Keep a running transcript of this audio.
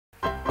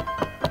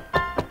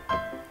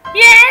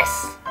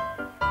Yes?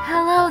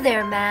 Hello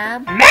there,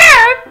 ma'am.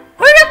 Ma'am?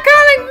 Who are you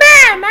calling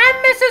ma'am? I'm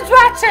Mrs.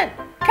 Watson.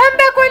 Come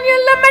back when you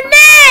learn my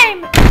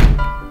name.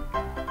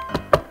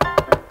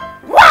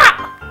 What?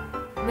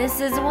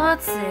 Mrs.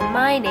 Watson,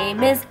 my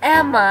name is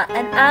Emma,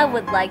 and I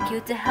would like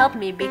you to help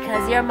me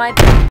because you're my...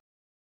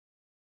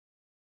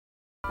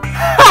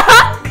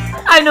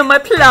 I know my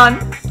plan.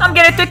 I'm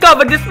gonna take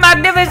over this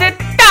magnificent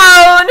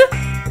town.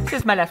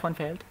 Since my last one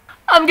failed.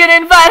 I'm gonna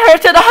invite her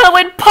to the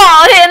Halloween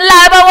party and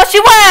lie about what she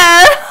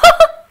wears.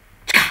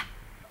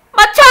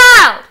 My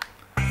child!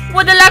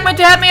 Would you like me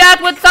to help me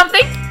out with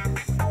something?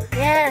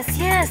 Yes,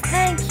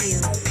 thank you.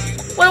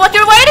 Well, what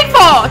you're waiting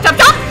for? Chop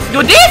chop!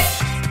 Do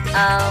this!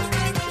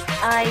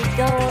 I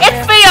don't...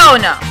 It's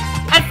Fiona!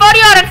 And for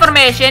your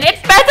information,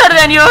 it's better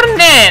than your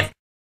name!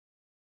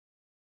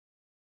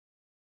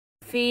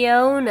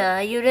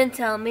 Fiona, you didn't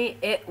tell me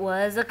it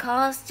was a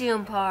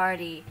costume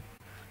party.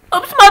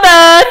 Oops, my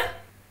bad!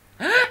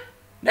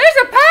 There's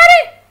a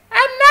party?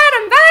 I'm not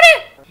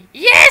invited.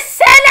 You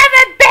son of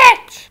a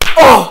bitch!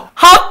 Oh,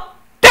 how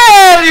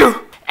dare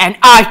you! And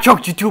I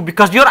choked you too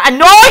because you're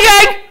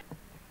annoying!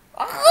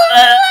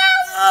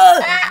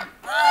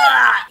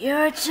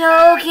 You're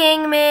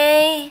choking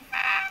me.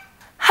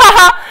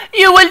 Haha,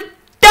 you will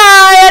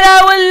die and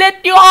I will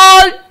let you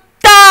all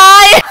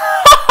die!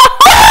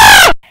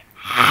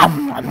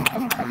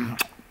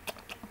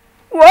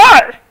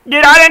 What?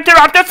 Did I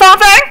interrupt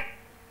something?